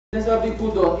Sinasabi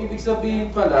po doon, ibig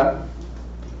sabihin pala,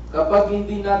 kapag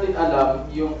hindi natin alam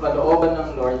yung kalooban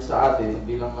ng Lord sa atin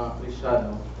bilang mga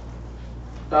Kristiyano,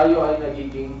 tayo ay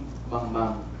nagiging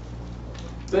mangmang.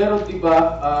 Pero di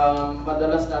ba,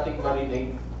 madalas nating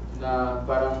marinig na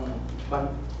parang,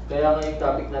 kaya nga yung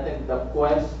topic natin, the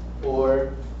quest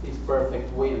for His perfect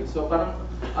will. So parang,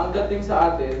 ang dating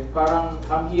sa atin, parang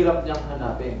ang hirap niyang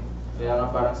hanapin. Kaya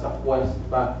nga parang sa quest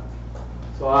pa.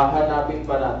 So hahanapin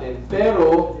pa natin.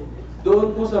 Pero,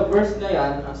 doon po sa verse na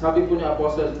yan, ang sabi po ni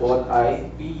Apostle Paul ay,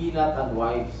 be ye not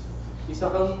unwise. Isa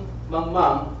kang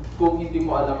mangmang kung hindi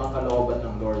mo alam ang kalooban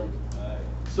ng Lord.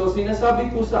 So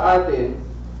sinasabi po sa atin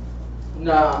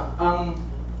na ang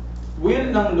will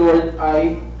ng Lord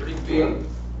ay revealed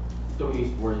through His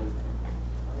Word.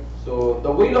 So the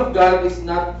will of God is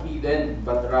not hidden,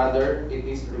 but rather it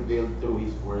is revealed through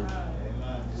His Word.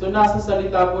 So nasa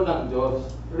salita po ng Diyos.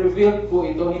 Revealed po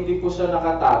ito, hindi po siya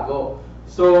nakatago.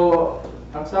 So,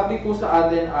 ang sabi po sa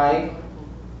atin ay,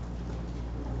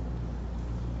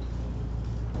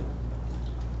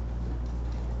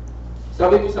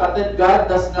 sabi po sa atin,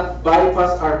 God does not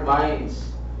bypass our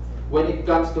minds when it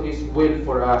comes to His will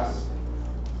for us.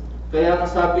 Kaya nga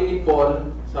sabi ni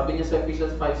Paul, sabi niya sa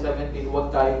Ephesians 5:17,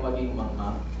 huwag tayong maging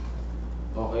mangmang.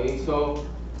 Okay? So,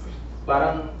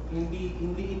 parang hindi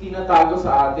itinatago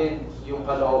sa atin yung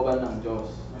kalooban ng Diyos.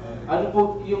 Ano po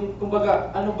yung,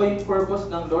 kumbaga, ano ba yung purpose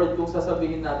ng Lord kung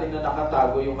sasabihin natin na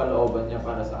nakatago yung kalooban niya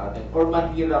para sa atin? Or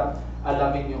mahirap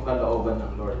alamin yung kalooban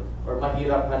ng Lord? Or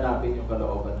mahirap hanapin yung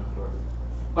kalooban ng Lord?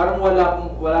 Parang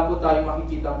wala po tayong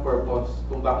makikitang purpose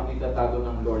kung bakit itatago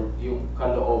ng Lord yung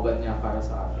kalooban niya para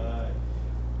sa atin.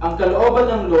 Ang kalooban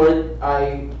ng Lord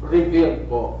ay revealed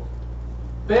po.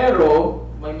 Pero,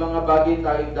 may mga bagay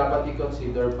tayong dapat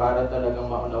i-consider para talagang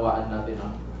maunawaan natin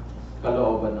ang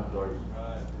kalooban ng Lord.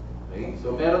 Okay?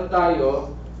 So, meron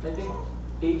tayo, I think,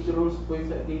 8 rules po yung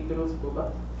 8 rules po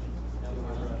ba?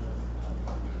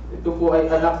 Ito po ay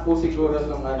anak po siguro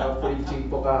ng preaching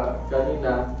po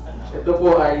kanina. Ito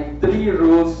po ay 3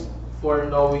 rules for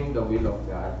knowing the will of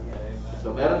God.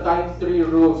 So, meron tayong 3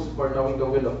 rules for knowing the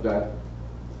will of God.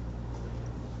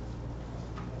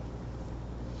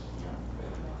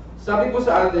 Sabi po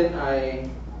sa atin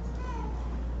ay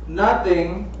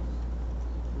nothing,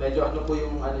 medyo ano po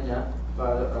yung ano niya,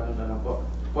 para ano na lang po.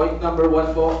 Point number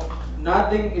 1 po,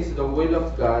 nothing is the will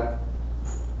of God.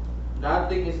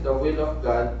 Nothing is the will of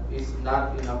God is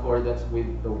not in accordance with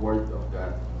the Word of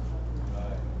God.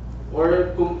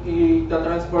 Or kung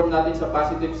i-transform natin sa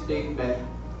positive statement,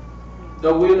 the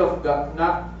will of God,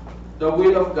 the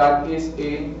will of God is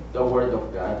in the Word of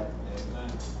God.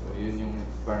 So yun yung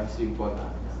parang simple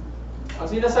na. Ang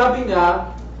sinasabi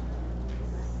niya,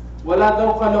 wala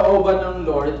daw kalooban ng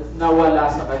Lord na wala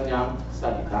sa kanyang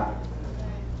salita.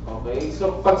 Okay?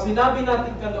 So, pag sinabi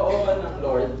natin kalooban ng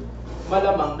Lord,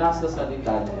 malamang nasa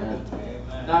salita niya yan.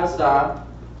 Nasa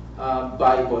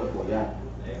Bible po yan.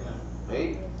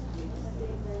 Okay?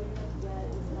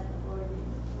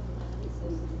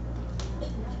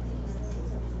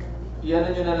 Iyan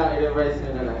nyo na lang, i-revise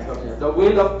nyo na lang. The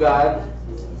will of God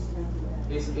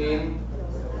is in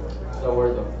the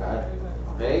Word of God.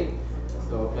 Okay?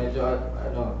 So, medyo,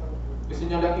 gusto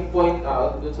nyo lang i-point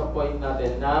out dun sa point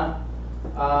natin na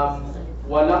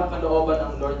walang kalooban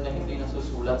ng Lord na hindi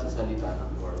nasusulat sa salita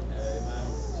ng Lord.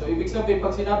 So, ibig sabihin,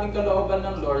 pag sinabing kalooban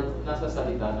ng Lord, nasa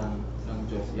salita ng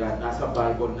Diyos. Yan, nasa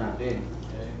Bible natin.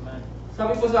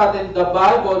 Sabi po sa atin, the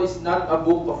Bible is not a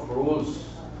book of rules,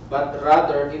 but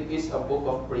rather, it is a book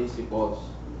of principles.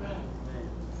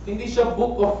 Hindi siya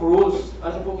book of rules.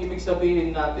 Ano pong ibig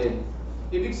sabihin natin?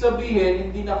 Ibig sabihin,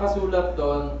 hindi nakasulat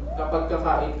doon kapag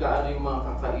kakain ka, ano yung mga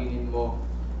kakainin mo.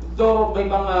 Ito, may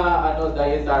mga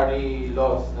dietary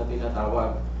laws na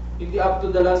tinatawag. Hindi up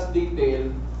to the last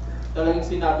detail, talagang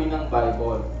sinabi ng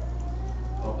Bible.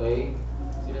 Okay?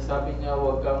 Sinasabi niya,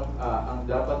 ang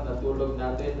dapat na tulog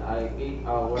natin ay 8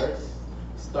 hours,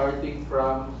 starting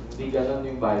from, hindi ganun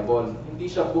yung Bible. Hindi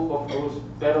siya book of rules,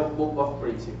 pero book of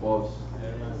principles.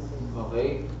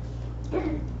 Okay?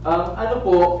 Ano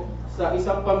po, sa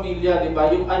isang pamilya, di ba,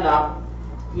 yung anak,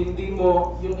 hindi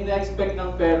mo, yung ina-expect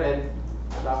ng parent,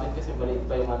 sa akin kasi maliit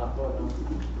pa yung anak ko, no?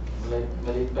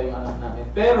 Maliit pa yung anak namin.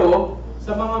 Pero,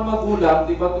 sa mga magulang,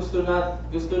 di ba, gusto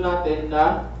natin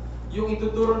na yung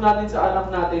ituturo natin sa anak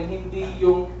natin, hindi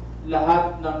yung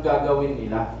lahat ng gagawin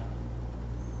nila.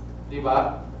 Di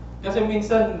ba? Kasi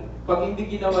minsan, pag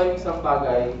hindi ginawa yung isang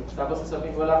bagay, tapos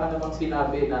sasabihin, wala ka namang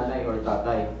sinabi, nanay or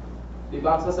tatay. Di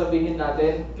ba, ang sasabihin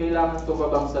natin, kailangan ko pa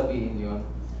bang sabihin yun?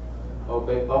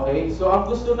 Okay, okay. So, ang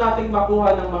gusto nating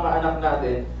makuha ng mga anak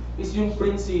natin is yung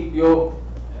prinsipyo.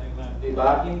 Di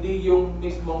ba? Hindi yung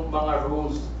mismong mga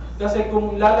rules Kasi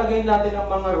kung lalagay natin ang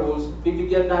mga rules,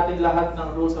 bibigyan natin lahat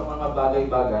ng rules sa mga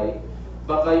bagay-bagay,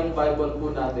 baka yung Bible po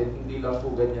natin, hindi lang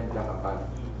po ganyan kakapal.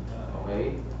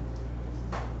 Okay?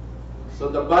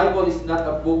 So the Bible is not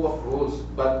a book of rules,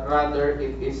 but rather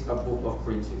it is a book of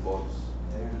principles.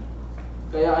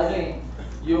 Kaya ano eh,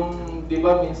 yung, di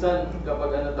ba minsan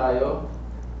kapag ano tayo,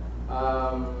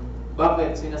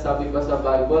 bakit sinasabi ba sa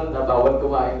Bible na bawal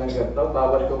kumain ng ganito,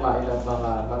 bawal kumain ng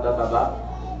mga matataba?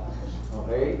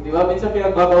 Okay? Di ba minsan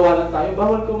pinagbabawalan tayo,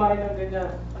 bawal kumain ng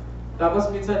ganyan. Tapos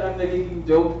minsan ang nagiging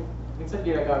joke, minsan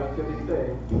ginagamit ko dito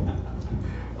eh.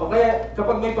 O kaya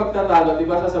kapag may pagtatalo, di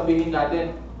ba sasabihin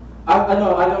natin,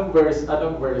 anong verse,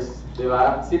 di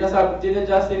ba?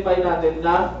 Sina-justify natin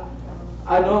na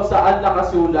saan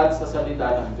nakasulat sa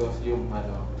salita ng Diyos yung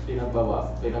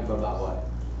pinagbabawal.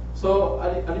 So,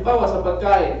 halimbawa sa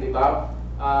pagkain, di ba?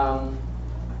 Ang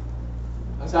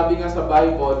sabi nga sa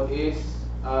Bible is,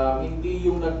 hindi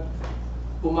yung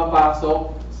pumapasok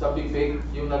sa bibig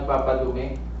yung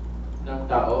nagpapadumi ng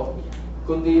tao,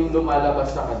 kundi yung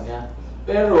lumalabas sa kanya.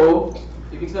 Pero,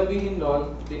 ibig sabihin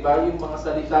nun, di ba, yung mga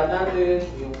salita natin,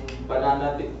 yung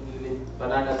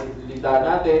pananalita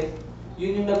natin,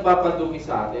 yun yung nagpapadumi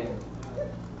sa atin.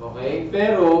 Okay?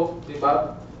 Pero, di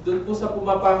ba, doon po sa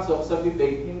pumapasok sa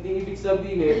bibig, hindi ibig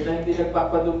sabihin na hindi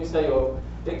nagpapadumi sa'yo,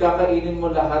 kakainin mo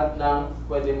lahat ng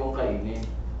pwede mong kainin.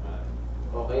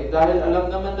 Okay? Dahil alam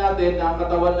naman natin na ang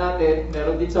katawan natin,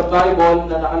 meron din sa Bible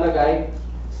na nakalagay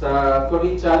sa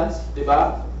Corinthians, di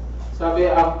ba? Sabi,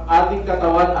 ang ating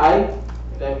katawan ay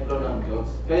templo ng Diyos.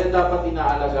 Kaya dapat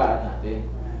inaalagaan natin.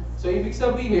 So, ibig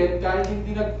sabihin, kahit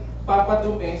hindi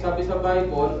nagpapadumi, sabi sa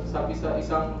Bible, sabi sa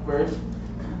isang verse,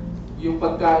 yung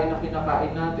pagkain na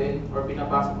kinakain natin or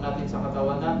pinapasok natin sa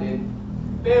katawan natin,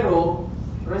 pero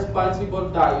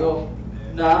responsible tayo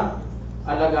na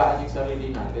alagaan yung sarili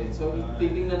natin. So,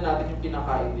 titingnan natin yung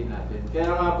kinakain din natin.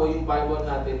 Kaya nga po, yung Bible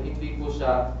natin, hindi po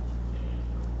siya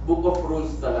book of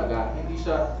rules talaga. Hindi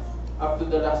siya up to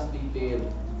the last detail.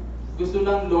 Gusto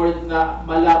ng Lord na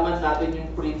malaman natin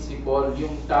yung principle,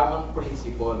 yung tamang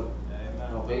principle.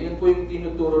 Okay? Yun po yung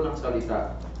tinuturo ng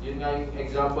salita. Yun nga yung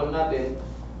example natin,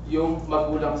 yung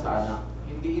magulang sa anak.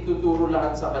 Hindi ituturo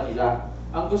lahat sa kanila.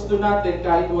 Ang gusto natin,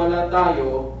 kahit wala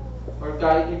tayo, or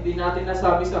kahit hindi natin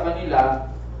nasabi sa kanila,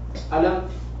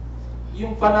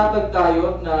 yung panatag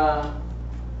tayo na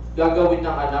gagawin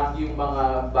ng anak yung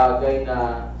mga bagay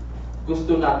na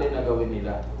gusto natin na gawin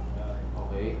nila.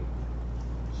 Okay?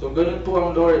 So, ganun po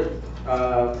ang Lord.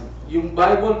 Yung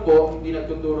Bible po, hindi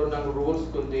nagtuturo ng rules,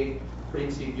 kundi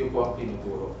prinsipyo po ang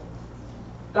tinuturo.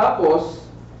 Tapos,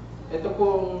 ito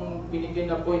pong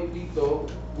binigyan na point dito,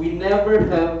 we never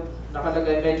have,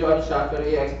 nakalagay, medyo siya, pero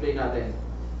i-explain natin.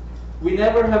 We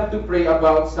never have to pray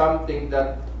about something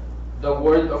that the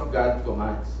Word of God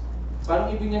commands. Parang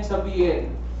ibig niyang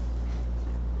sabihin,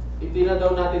 hindi na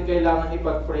daw natin kailangan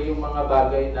ipag-pray yung mga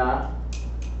bagay na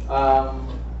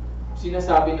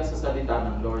sinasabi na sa salita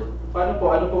ng Lord. Paano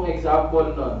po? Ano pong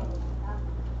example nun?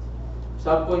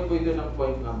 Sub-point po ito ng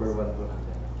point number 1 po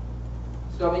natin.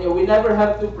 Sabi niyo, we never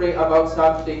have to pray about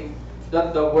something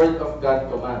that the Word of God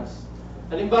commands.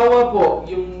 Halimbawa po,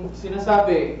 yung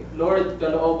sinasabi, Lord,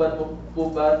 kalooban mo po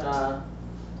ba na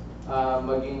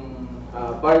maging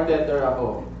bartender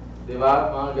ako? Di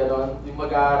ba? Mga ganon. Yung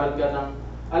mag-aaral ka ng,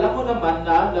 alam mo naman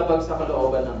na labag sa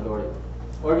kalooban ng Lord.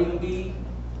 Or hindi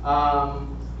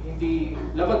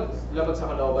labag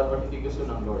sa kalooban or hindi gusto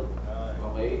ng Lord.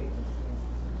 Okay?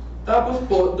 Tapos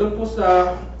po, doon po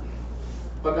sa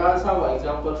pag-aasawa,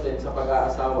 example din sa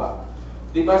pag-aasawa.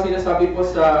 Di ba sinasabi po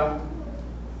sa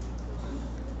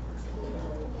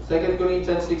 2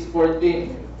 Corinthians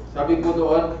 6:14, sabi po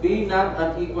doon, be not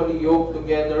unequally yoked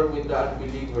together with the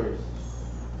unbelievers.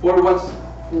 For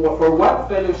what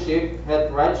fellowship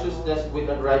hath righteousness with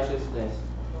unrighteousness?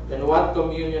 And what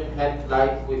communion hath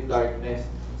light with darkness?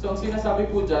 So ang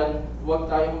sinasabi po dyan, huwag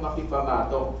tayong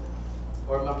makipamatok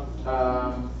or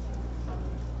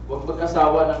huwag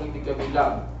mag-asawa ng hindi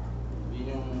kabilang.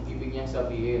 Yun yung ibig niyang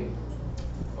sabihin.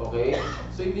 Okay?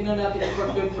 So hindi na natin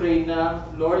ipag-pray na,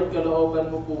 Lord,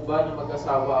 kalooban mo po ba na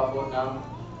mag-asawa ako ng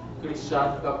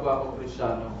Kristiyano, kapwa akong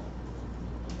Kristiyano?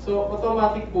 So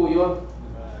automatic po yun.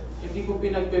 Hindi ko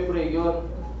pinag-pray yun.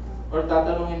 Or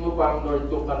tatanungin mo pa ang Lord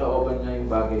kung kalooban niya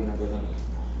yung bagay na gano'n.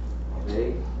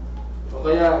 Okay? O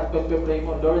kaya pag-pray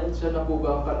mo, Lord, siya na po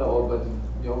ba ang kalooban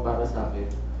niyo para sa akin?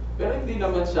 Pero hindi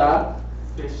naman siya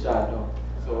Kristiyano.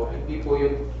 So, hindi po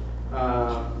yun,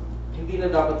 hindi na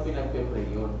dapat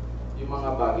pinag-pray yun, yung mga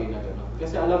bagay na gano'n.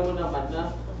 Kasi alam mo naman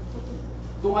na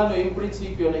kung ano yung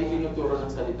prinsipyo na itinuturo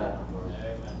ng salita ng Lord.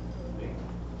 Okay.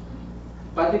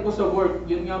 Pati po sa work,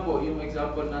 yun nga po, yung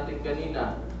example natin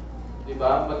kanina,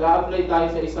 Diba? Mag-a-apply tayo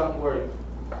sa isang work.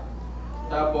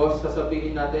 Tapos,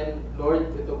 sasabihin natin,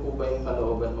 Lord, ito po ba yung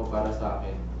kalooban mo para sa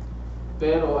akin?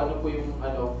 Pero, ano po yung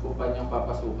kumpanyang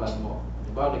papasukan mo?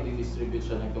 Diba? Nagdi-distribute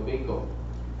siya ng tobacco.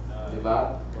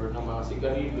 Diba? Or ng mga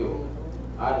sigarilyo,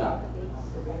 alak.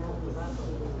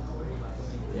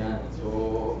 Yan. So,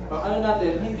 ang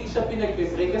natin, hindi siya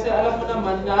pinag-pray kasi alam mo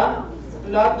naman na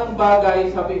lahat ng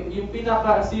bagay, sabi, yung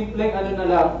pinaka-simpleng na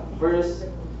lang, verse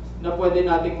na pwede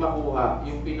nating makuha,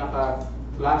 yung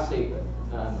pinaka-classic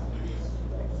na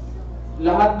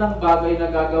lahat ng bagay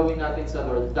na gagawin natin sa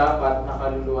Lord, dapat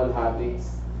nakaluluwalhati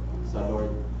sa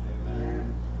Lord.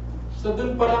 So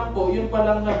dun pa lang po, yun pa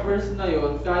lang na verse na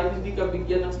yun, kahit hindi ka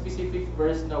bigyan ng specific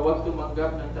verse na huwag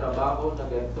tumanggap ng trabaho na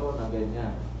ganito, na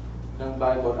ganyan, ng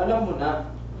Bible, alam mo na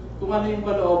kung ano yung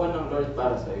kalooban ng Lord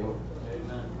para sa iyo.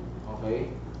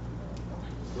 Okay?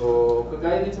 So,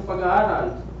 kagaya din sa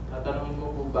pag-aaral, tatanungin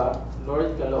mo po ba,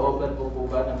 Lord, kalooban mo po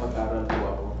ba na mag-aral po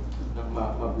ako ng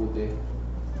mabuti?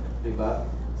 Diba?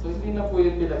 So, hindi na po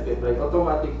yun pinag-pray.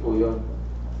 Automatic po yun.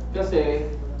 Kasi,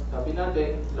 sabi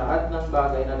natin, lahat ng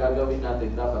bagay na gagawin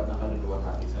natin dapat nakaluluwa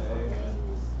natin sa Lord.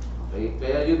 Okay?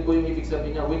 Kaya yun po yung ibig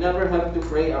sabihin niya, we never have to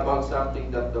pray about something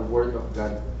that the Word of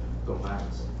God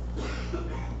commands.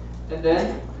 And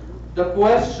then, the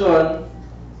question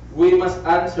we must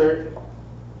answer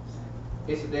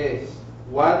is this.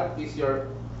 What is your,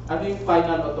 ano yung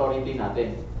final authority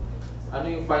natin?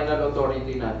 Ano yung final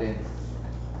authority natin?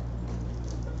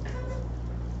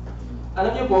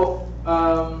 Alam niyo po,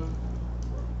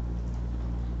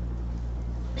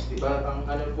 diba, ang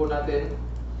ano po natin,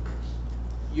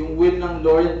 yung will ng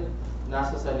Lord,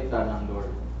 nasa salita ng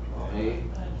Lord. Okay?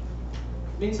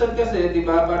 Minsan kasi,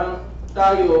 diba, parang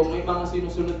tayo, may mga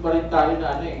sinusunod pa rin tayo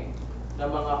na na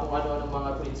mga kung ano-ano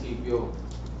mga prinsipyo.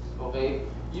 Okay?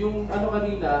 Yung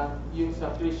kanina, yung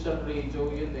sa Christian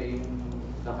radio, yun yung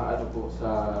nakaano po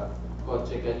sa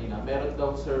kotse kanina. Meron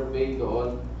daw survey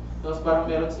doon. Tapos parang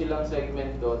meron silang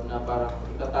segment doon na parang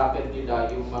itatakel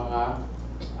nila yung mga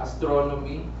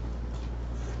astronomy.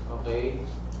 Okay?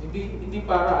 Hindi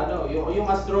para yung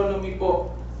astronomy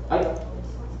po, ay,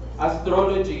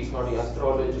 astrology.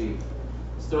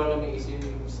 Astronomy is yung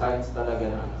science talaga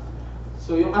na.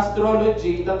 So yung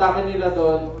astrology, itatakel nila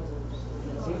doon,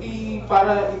 hindi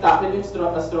para itakel yung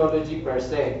astrology per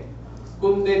se.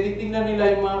 Kundi titingnan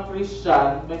nila yung mga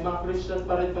Christian, may mga Christian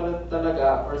pa rin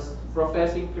talaga, or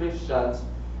professing Christians,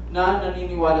 na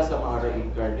naniniwala sa mga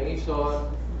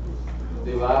reincarnation.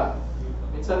 Di ba?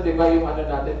 Minsan, di ba, yung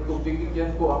natin, kung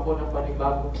bibigyan ko ako ng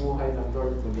panibagong buhay ng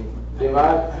Lord muli. Di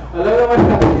ba? Alam naman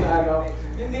natin na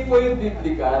hindi po yung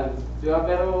biblical. Di ba?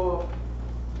 Pero,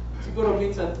 siguro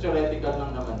minsan, theoretical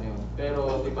lang naman yun.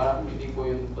 Pero, di ba, hindi po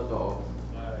yung totoo.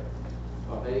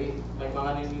 Okay? May mga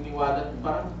naniniwala,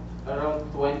 parang around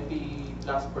 20+%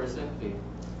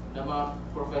 na mga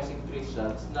professing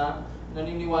Christians na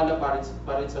naniniwala pa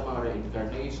rin sa mga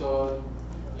reincarnation,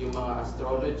 yung mga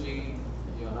astrology,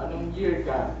 yun. Anong year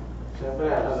ka? Siyempre,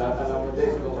 alam mo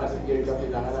din kung kasi year ka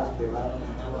pinanganak, di ba?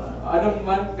 Anong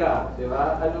month ka? Di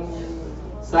ba? Anong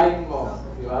sign mo?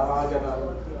 Di ba? Mga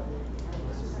ganon.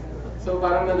 So,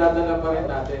 parang nadadala pa rin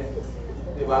natin.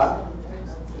 Di ba?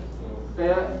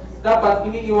 Kaya, dapat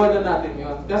iniiwanan natin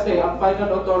yun. Kasi ang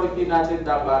final authority natin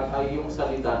dapat ay yung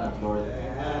salita ng Lord.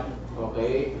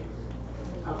 Okay?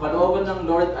 Ang kalooban ng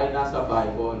Lord ay nasa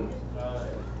Bible.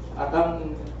 At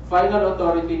ang final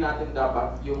authority natin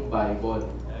dapat yung Bible.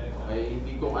 Okay?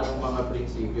 Hindi kung anong mga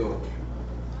prinsipyo.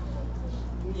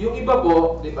 Yung iba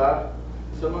po, di ba,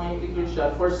 sa mga hindi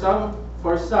Christian, for some,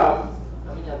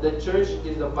 sabi niya, the church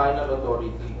is the final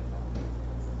authority.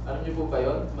 Alam niyo po ba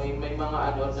yun? May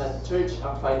mga na church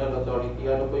ang final authority.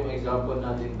 Ano po yung example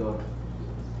natin doon?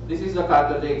 This is the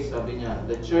Catholic, sabi niya.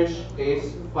 The church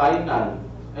is final.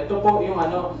 Ito po yung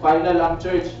final ang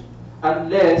church.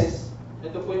 Unless,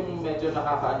 ito po yung medyo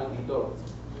nakakaano dito.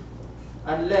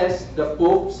 Unless the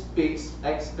Pope speaks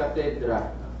ex cathedra,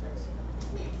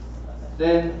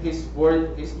 then his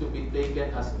word is to be taken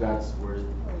as God's word.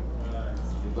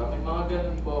 Diba? May mga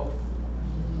ganun po.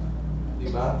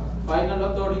 Diba?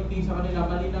 Final authority sa kanila,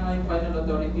 mali na nga yung final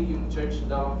authority, yung church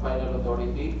daw ang final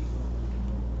authority.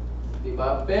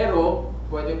 Diba? Pero,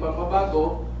 pwede pang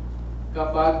mabago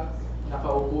kapag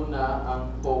nakaupo na ang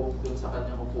Pope dun sa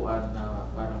kanyang upuan na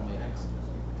parang may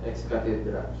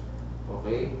ex-cathedra.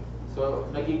 Okay? So,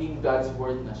 nagiging God's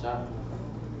word na siya.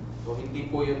 So, hindi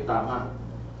po yung tama.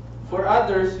 For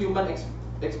others, human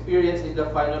experience is the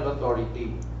final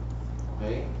authority.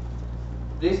 Okay?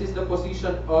 This is the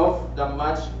position of the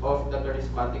much of the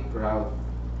charismatic crowd.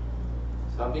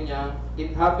 Sabi niya,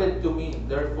 it happened to me,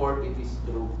 therefore it is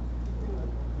true.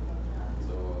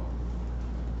 So,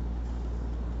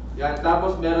 Yan,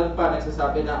 tapos meron pa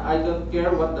nagsasabi na, I don't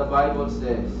care what the Bible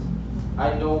says.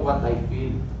 I know what I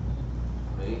feel.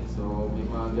 Okay, so may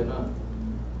mga ganun.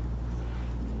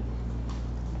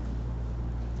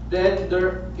 Then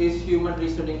there is human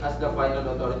reasoning as the final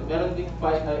authority. Meron ding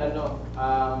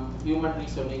human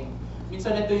reasoning.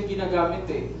 Minsan ito yung ginagamit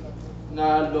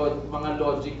na mga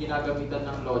logic, ginagamitan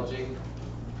ng logic.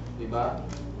 Diba?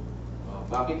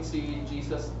 Bakit si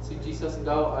Jesus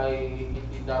daw ay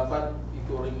hindi dapat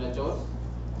ituring na Diyos?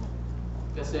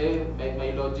 Kasi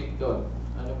may logic doon.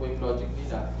 Ano po yung logic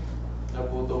nila?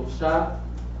 Nagutom siya,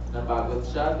 napagod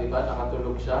siya, di ba?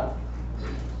 Nakatulog siya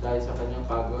dahil sa kanyang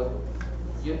pagod.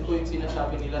 Yun po yung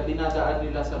sinasabi nila, dinadaan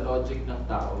nila sa logic ng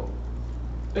tao.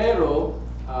 Pero,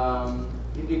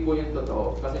 hindi po yung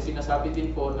totoo. Kasi sinasabi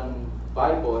din po ng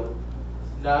Bible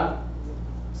na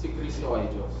si Kristo ay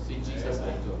Diyos, si Jesus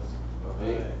ay Diyos.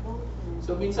 Okay?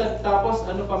 So minsan, tapos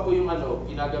ano pa po yung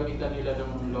ginagamitan nila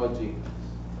ng logic?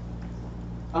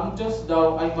 Ang Diyos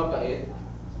daw ay mabait,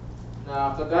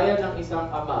 na kagaya ng isang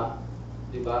ama,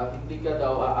 di ba? Hindi ka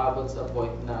daw aabot sa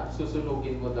point na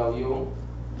susunugin mo daw yung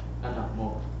anak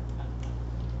mo.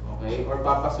 Okay? Or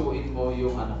papasuin mo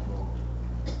yung anak mo.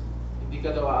 Hindi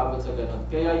ka daw aabot sa ganun.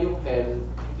 Kaya yung hell,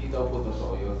 hindi daw po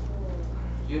totoo yun.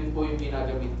 Yun po yung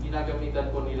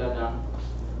ginagamitan po nila ng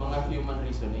mga human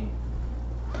reasoning.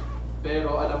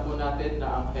 Pero alam po natin na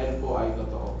ang hell po ay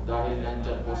totoo dahil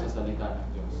nandyan po sa salita ng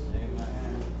Diyos.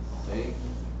 Okay?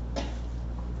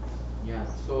 Yan.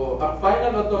 So, ang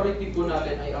final authority po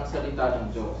natin ay ang salita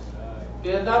ng Diyos.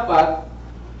 Kaya dapat,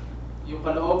 yung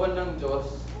kalooban ng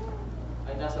Diyos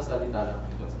ay nasa salita lang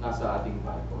ng Diyos, nasa ating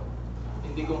Bible.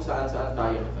 Hindi kung saan-saan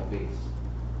tayo naka-base.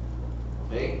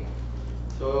 Okay?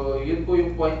 So, yun po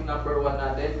yung point number 1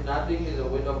 natin. Nothing in the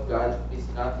will of God is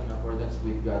not in accordance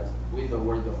with the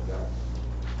Word of God.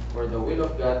 For the will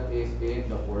of God is in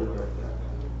the Word of God.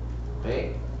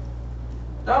 Okay?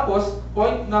 Tapos,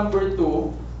 point number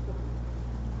 2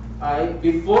 ay,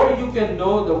 before you can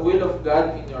know the will of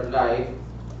God in your life,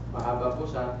 mahaba po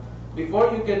siya,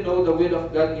 before you can know the will of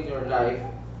God in your life,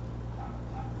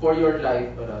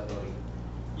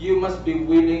 you must be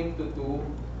willing to do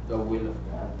the will of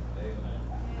God.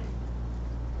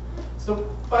 So,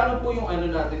 paano po yung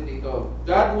natin dito?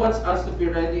 God wants us to be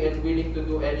ready and willing to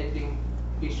do anything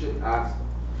He should ask.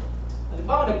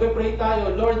 Halimbawa, nagpe-pray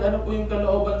tayo, Lord, ano po yung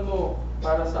kalooban mo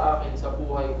para sa akin, sa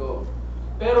buhay ko?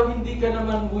 Pero hindi ka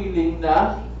naman willing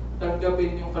na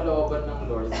tanggapin yung kalooban ng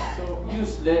Lord. So,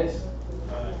 useless.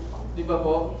 Di ba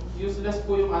po? Useless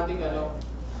po yung ating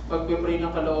pagpe-pray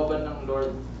ng kalooban ng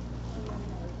Lord.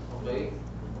 Okay?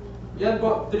 Yan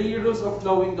po, 3 rules of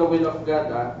knowing the will of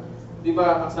God. Di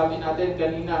ba, ang sabi natin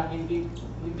kanina,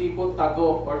 hindi po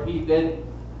tago or hidden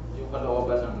yung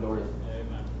kalooban ng Lord.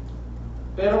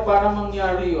 Pero para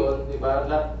mangyari yun, di ba,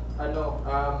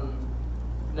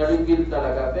 na-reveal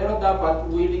talaga. Pero dapat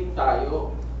willing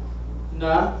tayo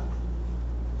na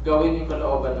gawin yung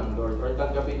kalooban ng Lord or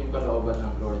tanggapin yung kalooban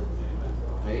ng Lord.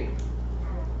 Okay?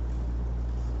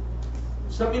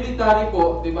 Sa military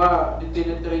po, di ba,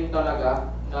 tinitrain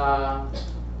talaga na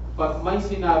pag may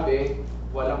sinabi,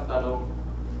 walang tanong,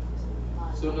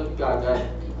 sunod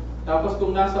kagad. Tapos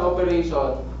kung nasa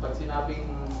operation, pag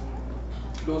sinabing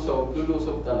lusob,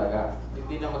 lulusob talaga.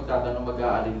 Hindi na magtatanong,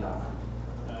 mag-aalinlangan.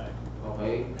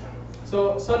 Okay?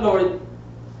 So, sa Lord,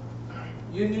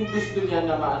 yun yung gusto niya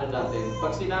na maano natin.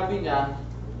 Pag sinabi niya,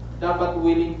 dapat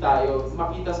willing tayo,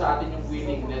 makita sa atin yung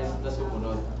willingness na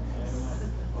sumunod.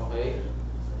 Okay?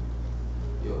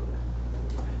 Yun.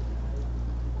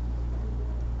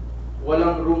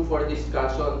 Walang room for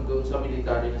discussion doon sa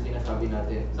military na sinasabi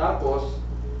natin. Tapos,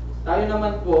 tayo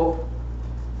naman po,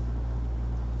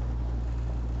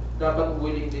 dapat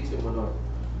willing din sumunod.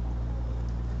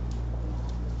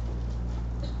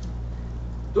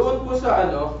 Doon po sa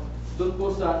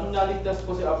nung naligtas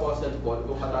po si Apostle Paul,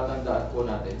 kung matatandaan po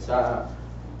natin, sa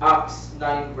Acts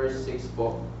 9 verse 6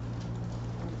 po.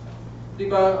 Di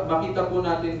ba, makita po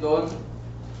natin doon,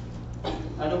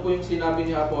 ano po yung sinabi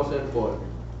ni Apostle Paul?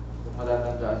 Kung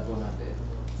matatandaan po natin.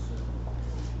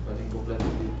 Balik-buklat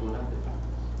din po natin.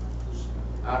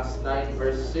 Acts 9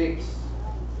 verse 6.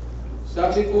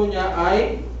 Sabi po niya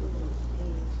ay,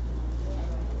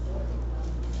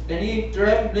 and he,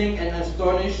 trembling and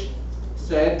astonished,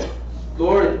 said,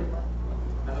 Lord,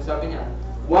 ano sabi niya?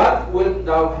 What wilt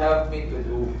thou have me to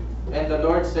do? And the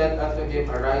Lord said unto him,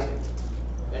 Arise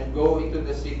and go into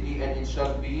the city, and it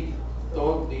shall be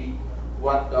told thee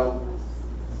what thou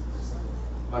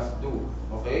must do.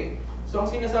 Okay? So,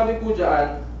 ang sinasabi po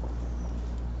dyan,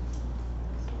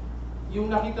 yung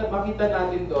makita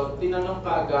natin doon, tinanong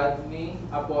kaagad ni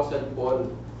Apostle Paul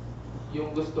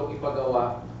yung gustong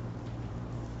ipagawa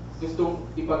gustong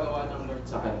ipagawa ng Lord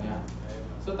sa kanya.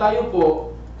 So tayo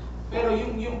po, pero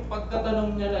yung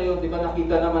pagtatanong niya na yun, di ba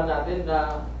nakita naman natin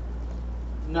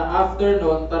na after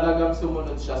nun, talagang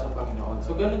sumunod siya sa Panginoon.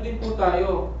 So ganun din po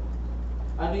tayo.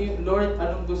 Ano yung, Lord,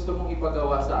 anong gusto mong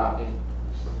ipagawa sa akin?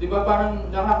 Di ba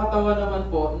parang nakakatawa naman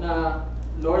po na,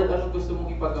 Lord, anong gusto mong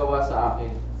ipagawa sa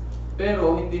akin?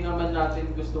 Pero hindi naman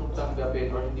natin gustong tanggapin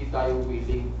or hindi tayo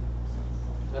willing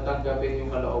na tanggapin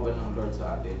yung kalooban ng Lord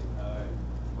sa atin.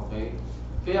 Okay?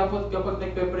 Kaya po kapag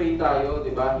nagpe-pray tayo,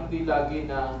 di ba, hindi lagi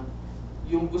na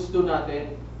yung gusto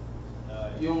natin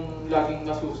yung laging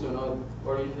nasusunod.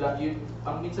 Or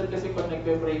ang minsan kasi pag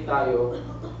nagpe-pray tayo,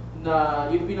 na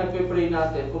yung pinagpe-pray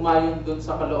natin, umayon dun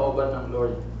sa kalooban ng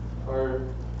Lord. Or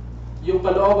yung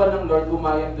kalooban ng Lord,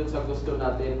 umayon dun sa gusto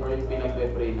natin or yung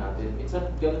pinagpe-pray natin.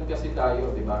 Minsan ganun kasi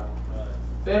tayo, di ba?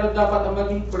 Pero dapat ang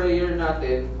maging prayer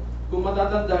natin, kung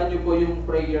matatandaan niyo po yung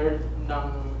prayer ng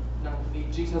ni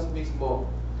Jesus mismo,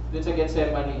 dun sa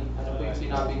Gethsemane, ano po yung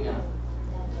sinabi niya?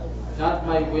 Not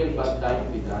my will, but thine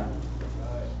be done.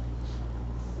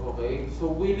 Okay?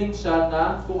 So, willing siya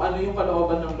na kung ano yung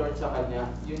kalooban ng Lord sa kanya,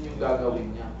 yun yung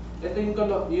gagawin niya. Ito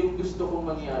yung gusto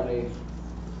kong mangyari.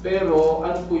 Pero,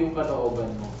 ano po yung kalooban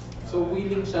mo? So,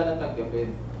 willing siya na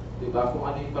tanggapin. Diba? Kung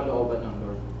ano yung kalooban ng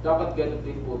Lord. Dapat ganun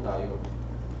din po tayo.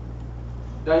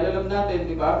 Dahil alam natin,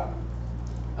 diba?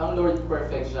 Ang Lord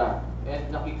perfect siya.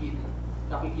 And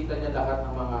nakikita niya lahat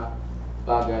ng mga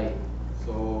bagay.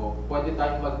 So, pwede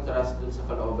tayong mag-trust dun sa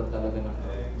kalooban talaga ng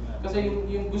Lord. Kasi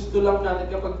yung gusto lang natin,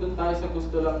 kapag dun tayo sa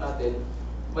gusto lang natin,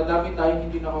 madami tayong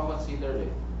hindi nakakonsider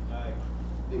eh.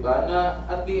 Diba? Na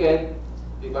at the end,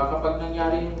 diba, kapag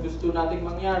nangyari yung gusto nating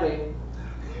mangyari,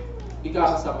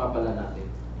 ikakasama pala natin.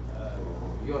 So,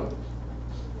 yun.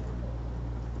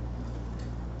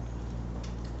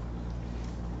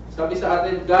 Sabi sa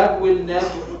atin, God will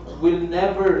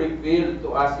never reveal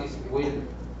to us His will.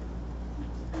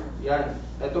 Yan.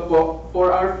 Ito po, for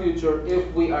our future, if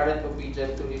we aren't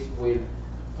obedient to His will,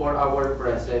 for our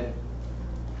present.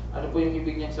 Ano po yung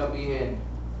ibig niyang sabihin?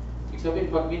 Ibig sabihin,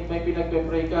 pag may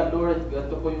pinagpe-pray ka, Lord,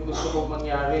 ganito po yung gusto kong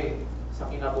mangyari sa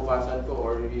kinabukasan ko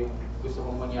or yung gusto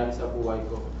kong mangyari sa buhay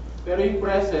ko. Pero yung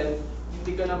present,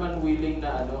 hindi ka naman willing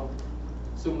na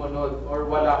sumunod or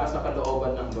wala ka sa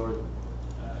kalooban ng Lord.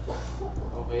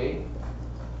 Okay?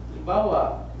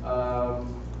 Halimbawa,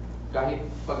 kahit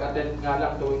pag-attend nga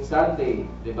lang tuwing Sunday,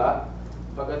 di ba?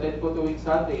 Pag-attend po tuwing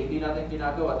Sunday, hindi natin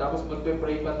ginagawa. Tapos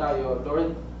magpe-pray pa tayo,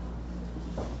 Lord,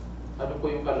 ano po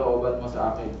yung kalooban mo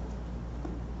sa akin?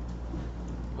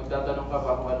 Magtatanong ka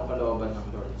pa kung anong kalooban ng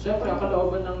Lord. Siyempre, ang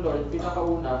kalooban ng Lord,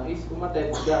 pinakauna is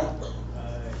umattend ka.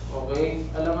 Okay?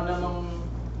 Alam mo namang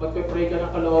magpe-pray ka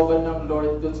ng kalooban ng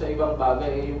Lord dun sa ibang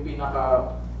bagay, yung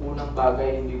pinaka-unang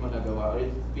bagay hindi mo nagawa. Or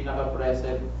yung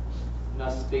pinaka-present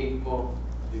na state mo.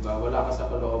 Diba? Wala ka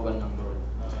sa kalooban ng Lord.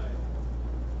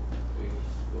 Okay.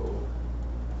 So,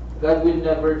 God will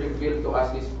never reveal to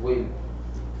us His will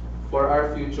for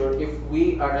our future if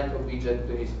we aren't obedient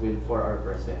to His will for our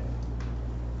present.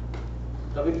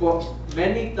 Sabi po,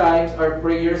 many times our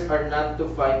prayers are not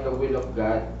to find the will of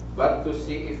God, but to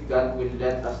see if God will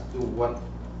let us do what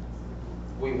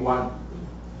we want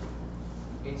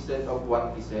instead of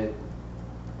what He said.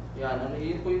 Yan,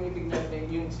 yun po yung ibig natin,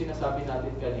 yung sinasabi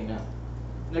natin kanina.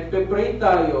 Nagpe-pray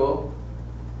tayo,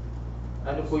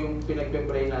 ano po yung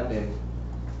pinagpe-pray natin?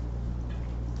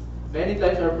 Many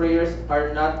times our prayers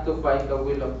are not to find the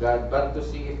will of God, but to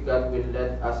see if God will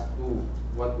let us do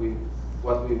what we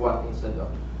want instead of.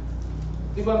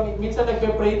 Diba, minsan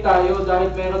nagpe-pray tayo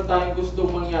dahil meron tayong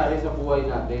gustong mangyari sa buhay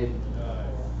natin.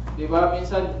 Diba,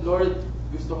 minsan, Lord,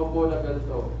 gusto ko po na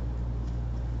ganito.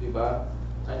 Diba?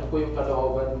 Ano po yung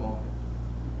kalooban mo?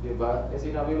 Diba?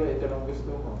 Sinabi mo, ito lang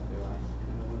gusto mo. Diba?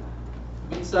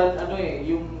 Minsan,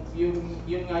 yun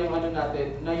nga yung natin,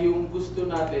 na yung gusto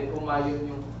natin, umayon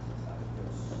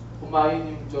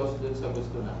yung Diyos dun sa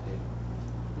gusto natin.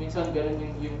 Minsan, ganun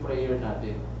yung prayer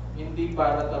natin. Hindi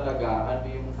para talaga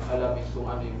alamin kung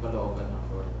ano yung kalooban ng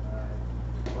Lord.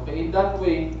 Okay, in that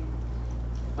way,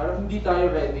 parang hindi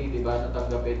tayo ready, di ba, na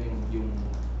tanggapin yung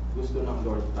gusto ng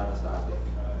Lord para sa atin.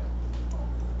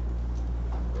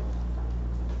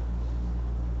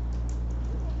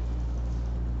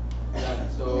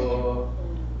 So,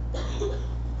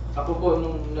 ako po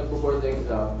nung nagpo-board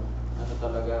exam,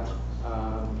 talaga,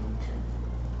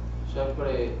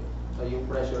 syempre, yung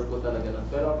pressure ko talaga nun.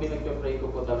 Pero ang pinagpe-pray ko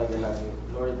po talaga lagi,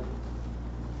 Lord,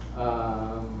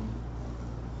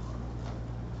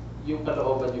 yung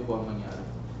kalooban niyo po ang mangyari.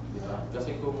 Diba?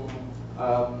 Kasi kung,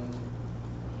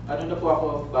 ano na po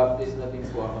ako, Baptist na din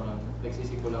po ako nun.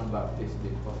 Nagsisimulang Baptist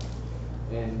din po.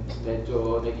 And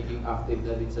medyo nagiging active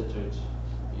na din sa church.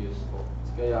 use po.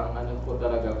 Kaya ang ano po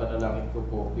talaga, panalangin ko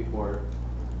po before,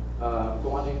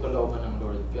 kung ano yung kalooban ng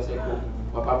Lord. Kasi kung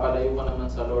mapapalayo ka naman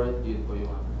sa Lord, yun po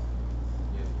yung ano.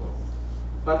 Yun po.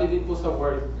 Pati din po sa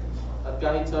work, at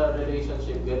kahit sa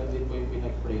relationship, ganoon din po yung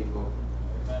pinag-pray ko.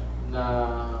 Na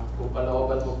kung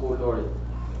kalooban mo po Lord,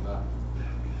 diba?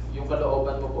 Yung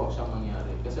kalooban mo po ang siyang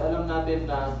mangyari. Kasi alam natin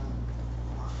na,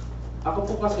 ako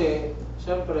po kasi,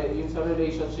 syempre, yung sa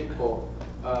relationship ko,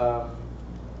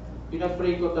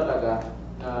 pinag-pray ko talaga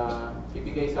na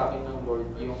ibigay sa akin ng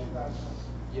Lord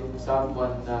yung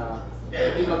someone na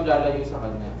hindi maglalayo sa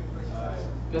Kanya.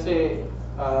 Kasi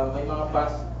may mga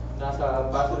nasa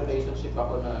past relationship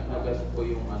ako na ganun po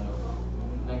yung ano,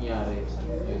 nangyari.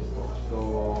 Yun po. So,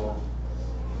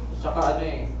 tsaka ano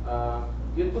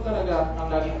yun po talaga ang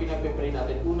laging pinag-pray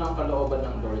natin. Una ang kalooban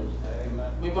ng Lord.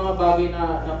 May mga bagay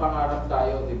na napangarap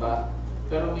tayo, di ba?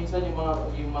 Pero minsan yung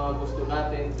mga gusto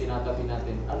natin, tinatabi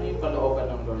natin. Ano yung kalooban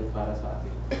ng Lord para sa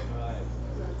atin?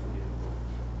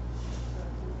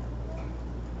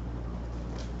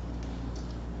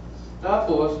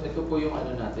 Tapos, ito po yung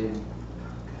ano natin.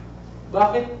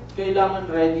 Bakit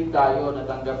kailangan ready tayo na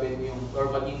tanggapin yung,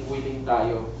 or maging willing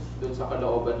tayo dun sa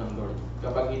kalooban ng Lord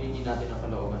kapag hiningi natin ang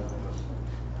kalooban ng Lord?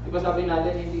 Diba sabi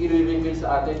natin, hindi i-reveal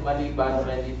sa atin maliban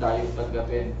ready tayo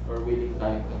tanggapin or willing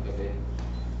tayo tanggapin.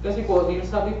 Kasi po,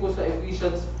 sabi po sa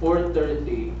Ephesians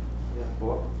 4:30, yan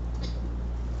po.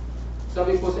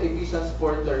 Sabi po sa Ephesians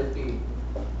 4:30,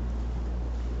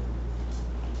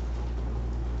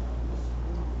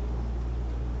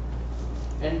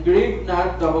 and grieve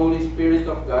not the Holy Spirit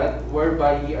of God,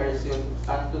 whereby ye are sealed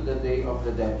unto the day of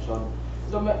redemption.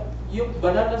 So, yung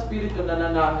banal na Espiritu na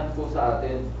nananahan po sa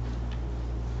atin,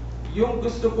 yung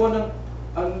gusto po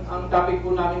ang topic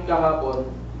po namin kahapon,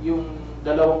 yung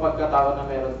dalawang pagkatao na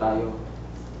meron tayo.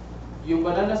 Yung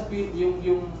banal na spirit,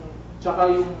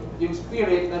 tsaka yung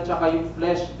spirit at tsaka yung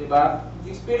flesh, di ba?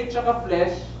 Yung spirit tsaka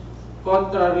flesh,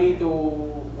 contrary to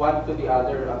one to the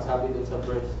other, ang sabi dun sa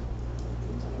verse.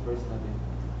 Sa verse natin.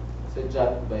 Sa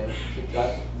John ba yun? Sa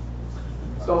John.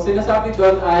 So, ang sinasabi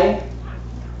doon ay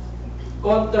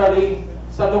contrary,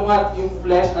 salungat yung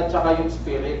flesh at tsaka yung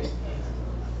spirit.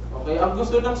 Okay? Ang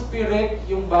gusto ng spirit,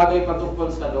 yung bagay patungkol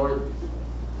sa Lord.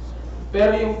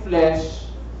 Pero yung flesh,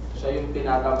 siya yung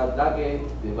tinatamad lagi,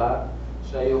 di ba?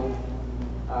 Siya yung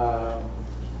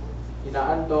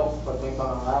inaantok pag may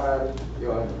pangangaral,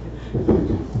 yun.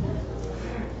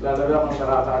 Lalo na kung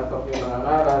nakakaantok yung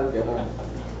pangangaral, gano'n.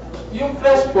 Yung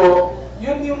flesh po,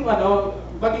 yun yung ano,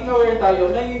 maging aware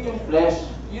tayo na yun yung flesh.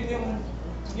 Yun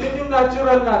yung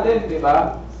natural natin, di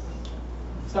ba?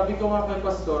 Sabi ko nga kay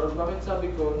Pastor, bakit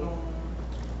sabi ko, nung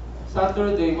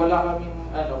Saturday, wala kaming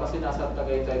kasi nasa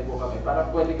Tagaytay po kami.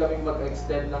 Parang pwede kaming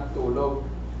mag-extend ng tulog.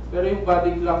 Pero yung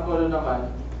body clock ko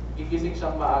naman, gigising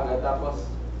siyang maaga,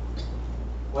 tapos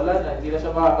wala na, hindi na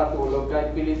siya makakatulog.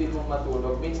 Kahit pilitin mong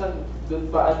matulog. Minsan, dun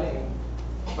pa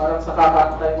parang sa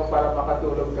kakantay mo para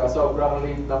makatulog ka, sobrang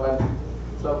late naman.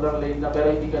 Sobrang late na,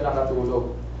 pero hindi ka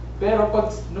nakatulog. Pero pag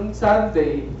nung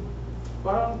Sunday,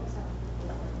 parang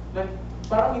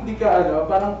hindi ka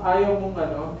parang ayaw mong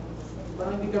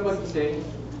parang hindi ka magising.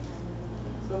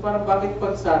 So parang bakit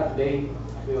pag Sunday,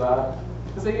 di ba?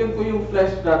 Kasi yun po yung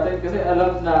flesh natin, kasi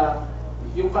alam na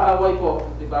yung kaaway po,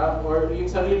 di ba? Or yung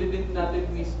sarili din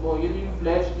natin mismo, yun yung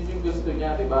flesh, yun yung gusto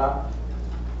niya, di ba?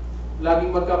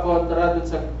 Laging magkakontra dun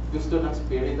sa gusto ng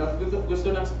spirit. Ang gusto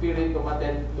ng spirit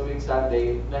umattend tuwing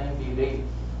Sunday na hindi late.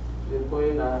 Yun po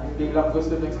yun hindi lang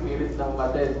gusto ng spirit na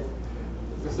umattend.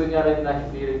 Gusto niya rin na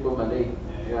hindi rin pumalate.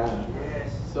 Yan.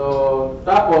 So,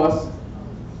 tapos,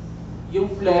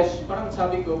 yung flesh, parang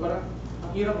sabi ko, parang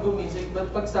ang hirap gumising.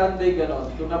 But pag Sunday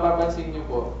gano'n, kung napapansin niyo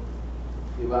po,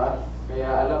 di ba?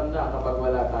 Kaya alam na kapag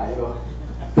wala tayo.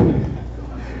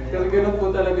 Kasi gano'n po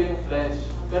talaga yung flesh.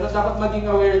 Pero dapat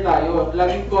maging aware tayo.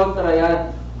 Laging kontra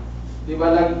yan. Di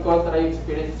ba? Laging kontra yung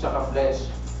spirit at flesh.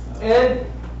 And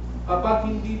kapag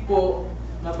hindi po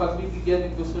napagbibigyan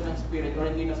yung gusto ng spirit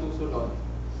or hindi nasusunod,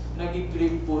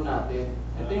 nag-grieve po natin.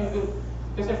 Ito yung,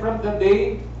 kasi from the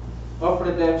day of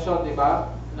redemption, di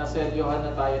ba? Naselyohan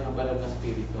na tayo ng banal na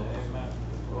spirito.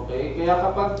 Okay? Kaya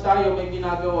kapag tayo may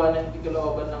ginagawa na hindi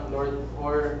kalooban ng Lord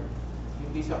or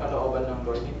hindi sa kalooban ng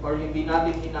Lord or hindi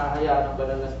natin hinahayaan ng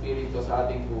banal na spirito sa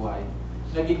ating buhay,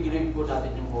 nag-grieve po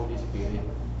natin yung Holy Spirit.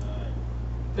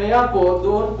 Kaya po,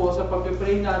 doon po sa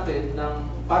pag-pray natin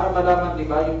para malaman, di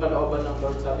ba, yung kalooban ng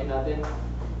Lord, sabi natin,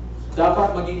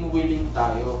 dapat maging willing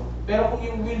tayo. Pero kung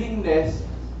yung willingness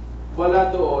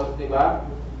wala doon, di ba?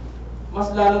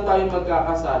 Mas lalo tayong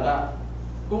magkakasala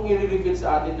kung i-reveal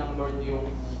sa atin ng Lord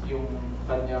yung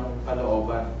kanyang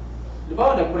kalooban. Di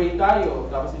ba, nag-pray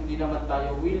tayo, tapos hindi naman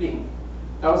tayo willing.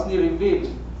 Tapos ni-reveal.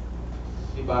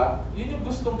 Diba? Yun yung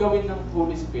gustong gawin ng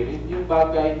Holy Spirit. Yung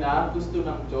bagay na gusto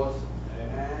ng Diyos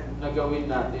na gawin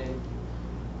natin.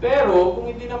 Pero, kung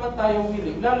hindi naman tayo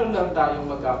willing, lalo lang tayong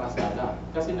magkakasala.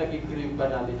 Kasi nag-grieve pa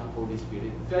natin ang Holy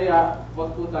Spirit. Kaya,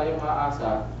 wag po tayong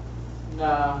maasa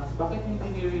na bakit hindi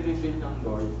nire-reveal ng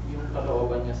Lord yung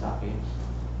kalooban niya sa akin.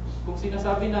 Kung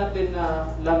sinasabi natin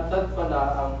na lantad pala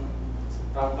ang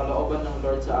kalooban ng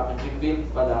Lord sa akin, revealed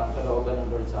pala ang kalooban ng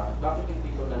Lord sa akin, bakit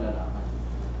hindi ko nalalaman?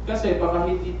 Kasi baka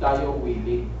hindi tayo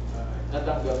willing na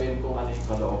tanggapin kung ano yung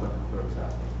kalooban ng Lord sa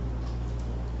akin.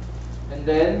 And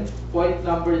then, point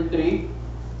number 3,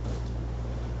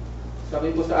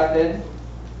 sabi po sa atin,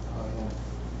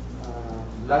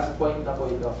 last point na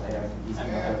po ito, kaya isip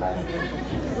na po tayo.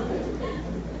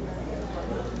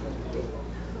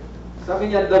 Sabi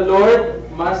niya, the Lord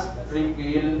must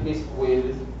reveal His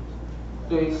will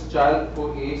to His child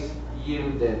who is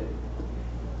yielded.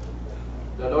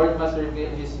 The Lord must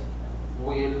reveal His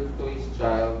will to His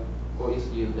child who is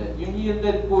yielded. Yung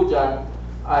yielded po dyan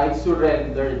ay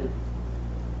surrendered.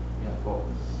 Yan po.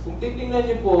 Kung titingnan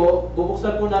niyo po,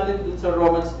 bubuksan po natin dun sa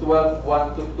Romans 12,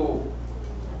 1-2.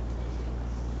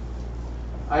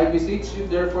 I beseech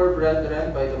you therefore,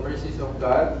 brethren, by the mercies of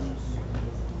God.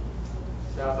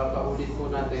 Sa kakaulit po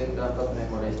natin, dapat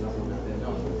memorize na po natin.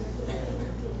 No?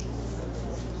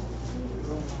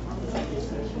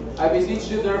 I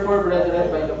beseech you therefore, brethren,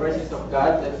 by the mercies of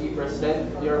God, that ye present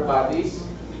your bodies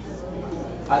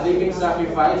a living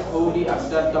sacrifice, holy,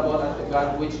 acceptable unto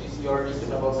God, which is your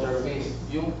reasonable service.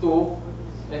 Yung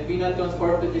 2, and be not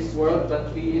conformed to this world,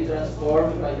 but be ye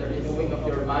transformed by the renewing of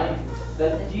your mind,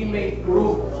 that ye may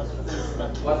prove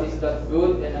what is that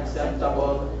good and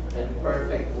acceptable and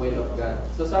perfect will of God.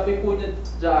 So sabi po niya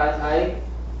dyan ay,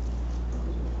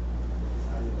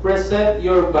 present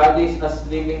your bodies as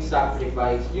living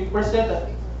sacrifice. Yung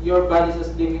present your bodies as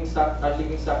living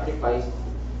sacrifice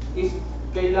is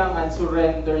kailangan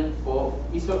surrendered po.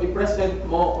 I-present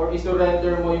mo or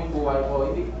i-surrender mo yung buhay mo.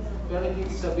 Pero hindi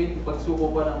sabihin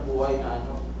pagsuko pa ng buhay na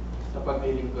na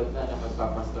paglilingkod na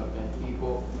magpapastor ka. Hindi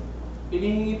po.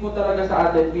 Hinihingi po talaga sa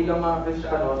atin bilang mga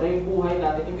Kristiyano na yung buhay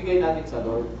natin, ibigay natin sa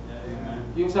Lord.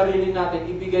 Yung sarili natin,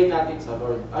 ibigay natin sa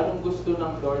Lord. Anong gusto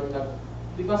ng Lord?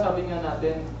 Di ba sabi nga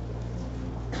natin,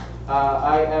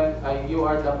 you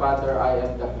are the Father, I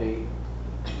am the clay.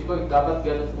 Di ba, dapat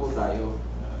ganun po tayo.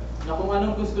 Na kung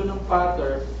anong gusto ng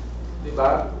Father, di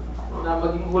ba, na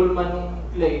maging hulma ng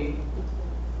clay,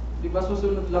 di ba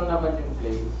susunod lang naman yung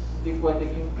clay. Hindi pwede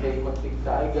yung clay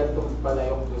magtigta, ay ganito pala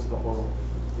yung gusto ko.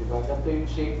 Di ba, ganito yung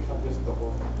shape na gusto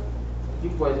ko. Hindi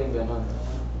pwedeng ganon.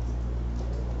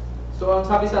 So, ang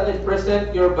sabi sa atin, present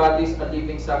your bodies a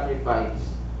living sacrifice.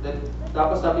 Then,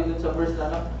 tapos sabi dun sa verse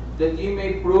na that ye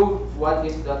may prove what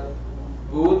is the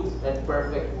good and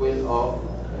perfect will of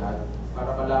God.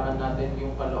 Para malaman natin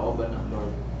yung kalooban ng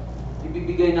Lord.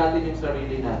 Ibibigay natin yung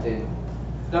sarili natin.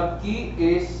 The key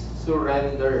is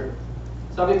surrender.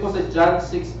 Sabi po sa John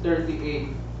 6:38,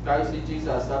 kahit si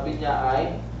Jesus, sabi niya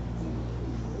ay,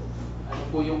 ano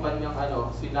po yung kanyang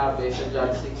sinabi sa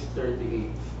John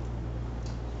 6:38?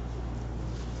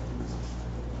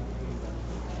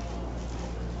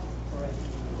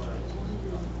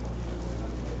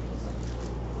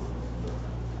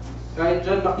 Kahit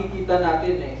dyan makikita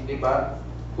natin di ba?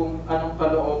 Kung anong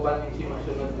kalooban yung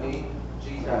sinusunod ni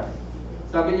Jesus.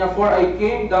 Sabi niya, for I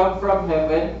came down from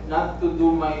heaven not to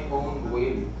do my own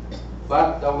will,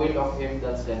 but the will of Him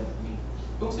that sent me.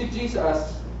 Kung si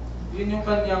Jesus, yun yung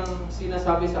kanyang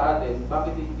sinasabi sa atin,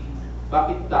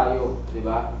 bakit tayo, di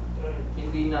ba?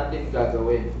 Hindi natin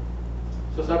gagawin.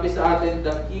 So sabi sa atin,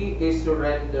 the key is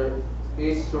surrender.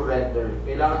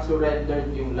 Kailangan surrendered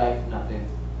yung life natin.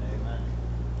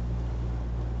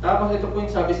 Tapos ito po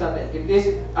yung sabi sa atin, it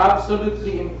is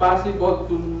absolutely impossible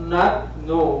to not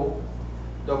know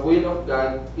the will of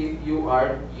God if you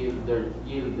are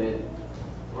yielded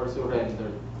or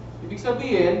surrendered. Ibig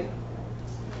sabihin,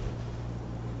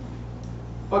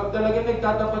 pag talaga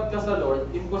nagtatapat ka sa Lord,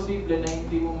 imposible na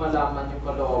hindi mo malaman yung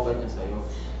kalooban niya sa'yo.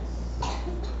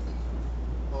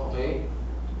 Okay?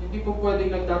 Hindi po pwedeng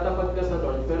nagtatapat ka sa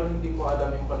Lord, pero hindi mo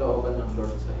alam yung kalooban ng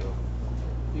Lord sa'yo.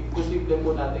 Imposible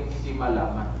po natin hindi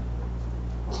malaman.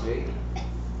 Okay?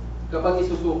 Kapag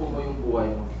isusuko mo yung buhay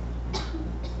mo.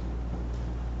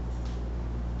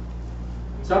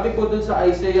 Sabi po dun sa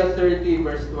Isaiah 30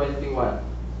 verse 21.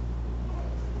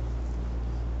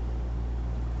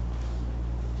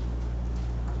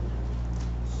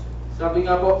 Sabi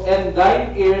nga po, and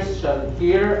thine ears shall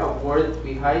hear a word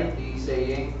behind thee,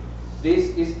 saying,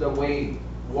 this is the way,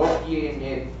 walk ye in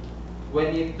it.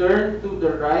 When ye turn to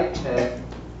the right hand,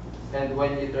 and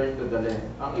when you turn to the left.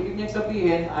 Ang ibig niyang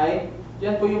sabihin ay,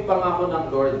 yan po yung pangako ng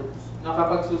Lord na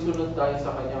kapag susunod tayo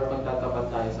sa Kanya or magtatapat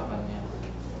tayo sa Kanya,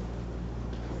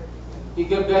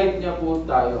 i-guide niya po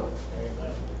tayo.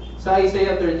 Sa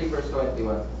Isaiah 30 verse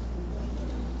 21,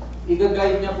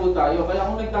 i-guide niya po tayo. Kaya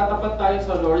kung nagtatapat tayo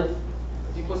sa Lord,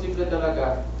 imposible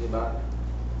talaga, di ba?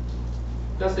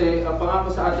 Kasi ang pangako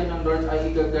sa atin ng Lord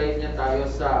ay i-guide niya tayo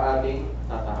sa ating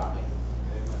tatahakin.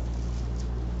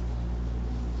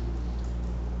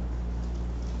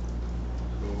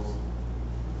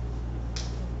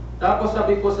 Tapos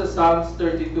sabi po sa Psalms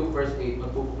 32 verse 8,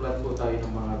 magpupuklat po tayo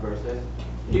ng mga verses.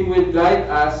 He will guide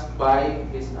us by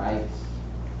His eyes.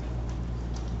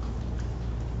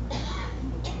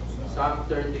 Psalm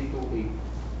 32:8.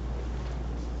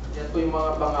 Yan po yung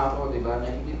mga pangako, di ba?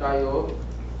 Na hindi tayo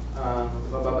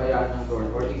pababayaan ng Lord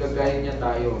or i-guide niya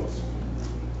tayo.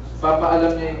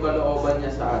 Papaalam niya yung kalooban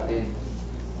niya sa atin.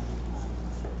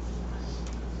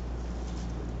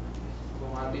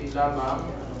 Kung atin lamang,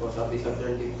 ano po, sabi sa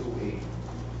 32:8.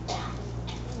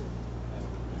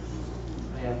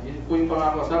 Ayan, yun po yung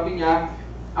pangako. Sabi niya,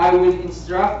 I will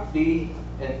instruct thee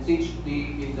and teach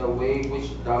thee in the way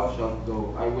which thou shalt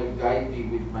go. I will guide thee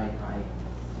with mine eye.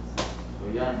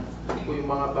 So yan, yun po yung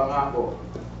mga pangako.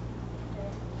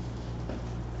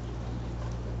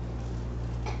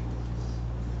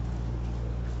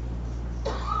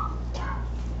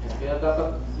 Kaya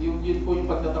dapat, yun po yung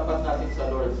pagtatapat natin sa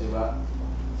Lord, di ba?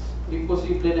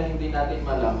 Imposible na hindi natin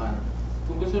malaman.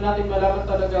 Kung gusto natin malaman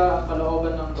talaga ang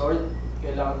kalooban ng Lord,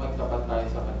 kailangan magtapat tayo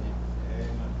sa Kanya.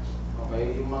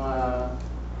 Okay? Yung mga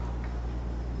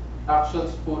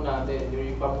actions po natin,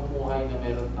 yung pamumuhay na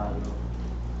meron tayo.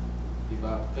 Di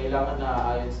ba? Kailangan na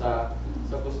aayon sa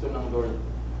gusto ng Lord.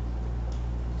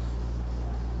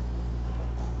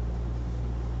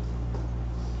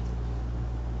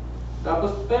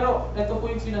 Tapos, pero ito po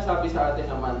yung sinasabi sa atin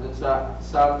naman dun sa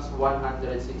Psalms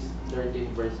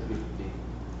 106:13 verse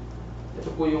 15. Ito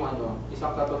po yung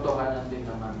isang katotohanan din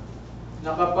naman.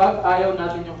 Na kapag ayaw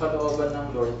natin yung kalooban ng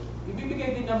Lord,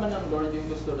 ibibigay din naman ng Lord yung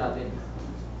gusto natin.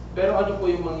 Pero ano po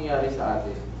yung mangyayari sa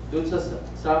atin? Dun sa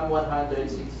Psalm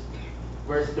 106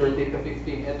 verse 13 to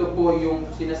 15, ito po yung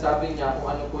sinasabi niya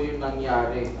kung ano po yung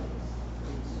nangyari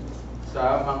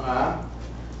sa mga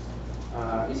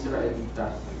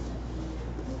Israelitas.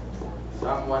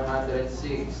 Psalm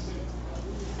 106.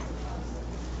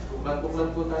 Buklat-buklat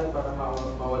po tayo para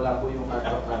mawala po yung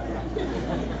katok-katok.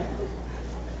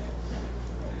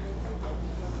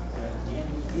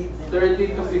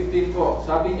 13 to 15 po.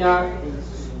 Sabi niya,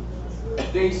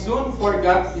 they soon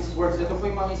forgot His works. Ito po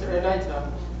yung mga Israelites.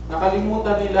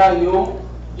 Nakalimutan nila yung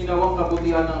ginawang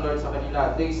kabutihan ng Lord sa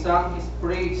kanila. They sang His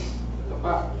praise. Ito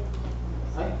pa.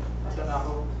 Ay, nasa na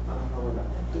ako? Parang nawala.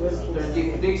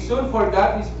 13. They soon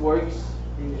forgot His works.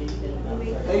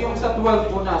 Ay, yung sa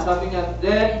 12 muna, sabi niya,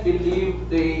 then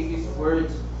believed they His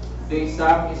words, they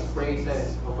sang His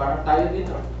praises. O parang tayo din,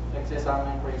 nagsasang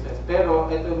ng praises.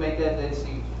 Pero, ito may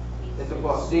tendency. Ito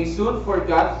po, they soon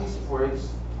forgot His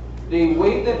words, they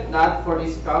waited not for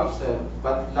His counsel,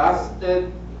 but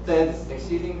lasted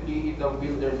exceedingly in the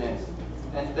wilderness,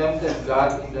 and tempted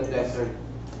God in the desert.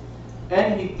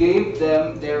 And He gave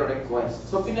them their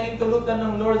request. So, pinahintulutan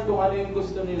ng Lord kung ano yung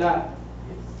gusto nila.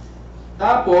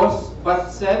 Tapos,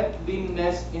 but set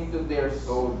leanness into their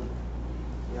soul.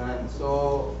 Yan.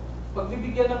 So,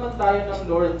 pagbibigyan naman tayo ng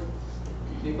Lord,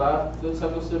 di ba? Doon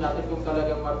sa gusto natin kung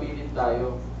talagang mapilit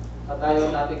tayo at ayaw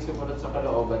natin sumunod sa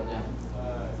kalooban niya.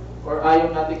 Or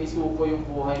ayaw natin isuko yung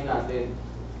buhay natin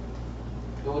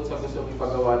doon sa gusto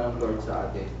ipagawa ng Lord sa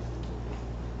atin.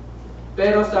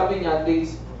 Pero sabi niya,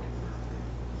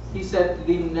 He set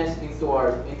leanness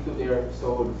into their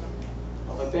soul.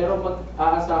 Okay, pero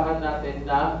mag-aasahan natin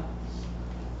na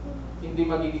hindi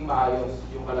magiging maayos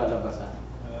yung kalalabasan.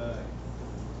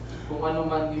 Kung ano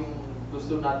man yung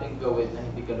gusto nating gawin na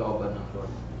hindi kalooban ng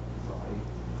Lord. Okay.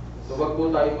 So wag po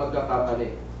tayong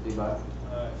magkakamali, di ba?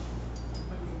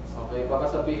 Okay, baka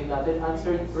sabihin natin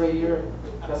answered prayer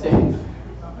kasi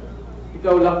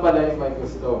ikaw lang pala yung may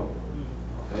gusto.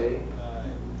 Okay?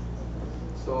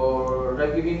 So,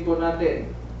 reviewin po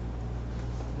natin.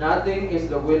 Nothing is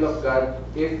the will of God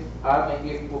if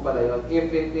po pala yun, if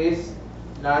it is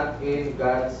not in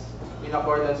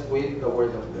accordance with the Word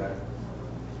of God.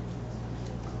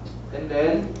 And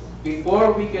then,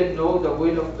 before we can know the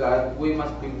will of God, we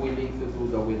must be willing to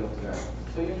do the will of God.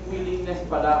 So yung willingness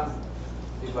pa lang,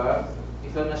 di ba?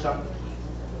 Isa na siyang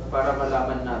para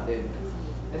malaman natin.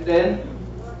 And then,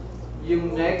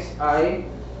 yung next ay,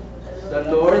 the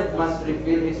Lord must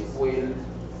reveal His will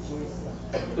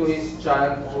to His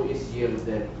child who is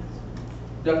yielded.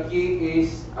 The key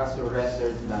is a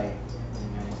surrendered life. Yun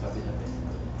nga yung sabi natin.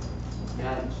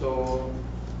 Yan. So,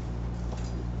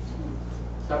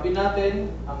 sabi natin,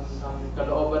 ang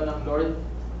kalooban ng Lord,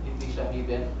 hindi siya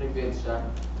hidden, revealed siya.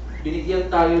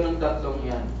 Binigyan tayo ng tatlong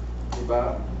yan.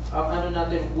 Diba? Ang ano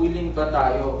natin, willing ba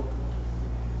tayo?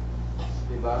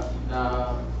 Diba? Na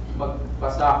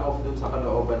magpasakop dun sa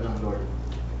kalooban ng Lord.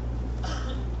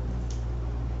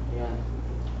 Yan.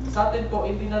 Sa atin po,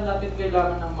 hindi na natin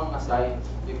kailangan ng mga sign.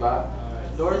 Diba?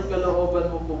 Lord,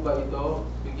 kalooban mo po ba ito?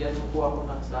 Bigyan mo po ako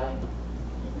ng sign.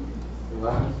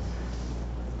 Diba?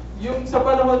 Yung sa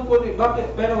panahon po ni,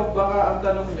 bakit, pero baka ang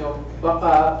tanong nyo,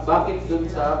 bakit dun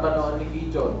sa panahon ni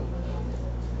Gideon?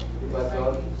 Diba,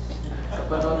 John? Sa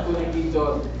panahon po ni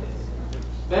Gideon,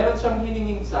 meron siyang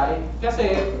hininging sign.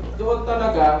 Kasi, doon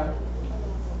talaga,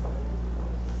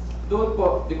 doon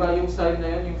po, di ba yung sign na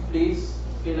yun, yung fleece,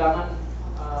 kailangan,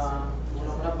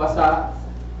 basa,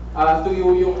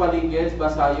 tuyo yung paligid,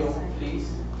 basa yung fleece.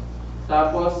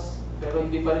 Tapos, pero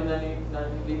hindi pa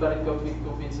rin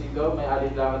kumbinsido, may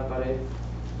alinlangan pa rin.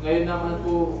 Ngayon naman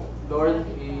po, Lord,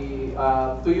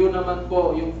 tuyo naman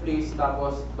po yung fleece,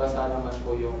 tapos basa naman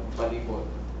po yung palibot.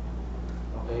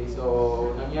 Okay, so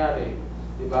nangyari,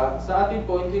 di ba? Sa atin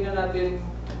po, hindi na natin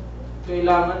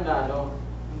kailangan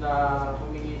na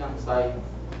humingi ng sign.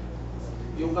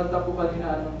 Yung kanta po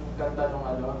kanina, anong kanta nung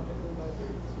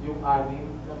yung anim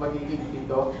na magiging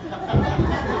ito.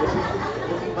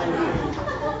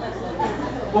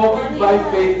 Walking by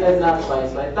faith and not by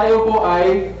sight. Tayo po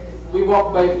ay, we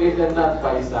walk by faith and not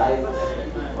by sight.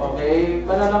 Okay?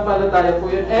 Pananampalataya po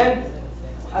yun. And,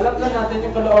 alam na natin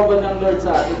yung kalooban ng Lord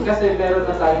sa atin kasi meron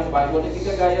na tayong Bible. Hindi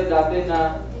kagaya dati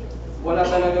na wala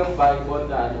talagang Bible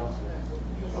na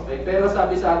Okay? Pero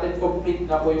sabi sa atin, complete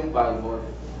na po yung Bible.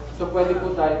 So, pwede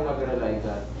po tayong mag-rely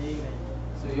dyan.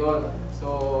 So, yun. So,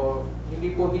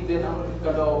 hindi po hidden ang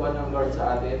kalooban ng Lord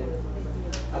sa atin.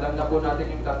 Alam na po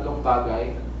natin yung tatlong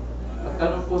bagay. At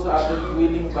tanong po sa atin,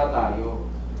 willing ba tayo?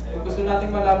 Kung gusto natin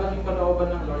malaman yung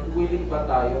kalooban ng Lord, willing ba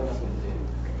tayo na sundin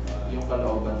yung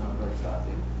kalooban ng Lord sa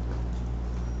atin?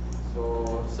 So,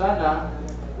 sana,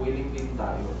 willing din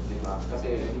tayo, di ba?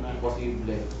 Kasi hindi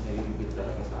posible na ilipid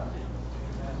talaga sa atin.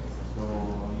 So,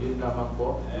 yun lamang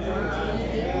po.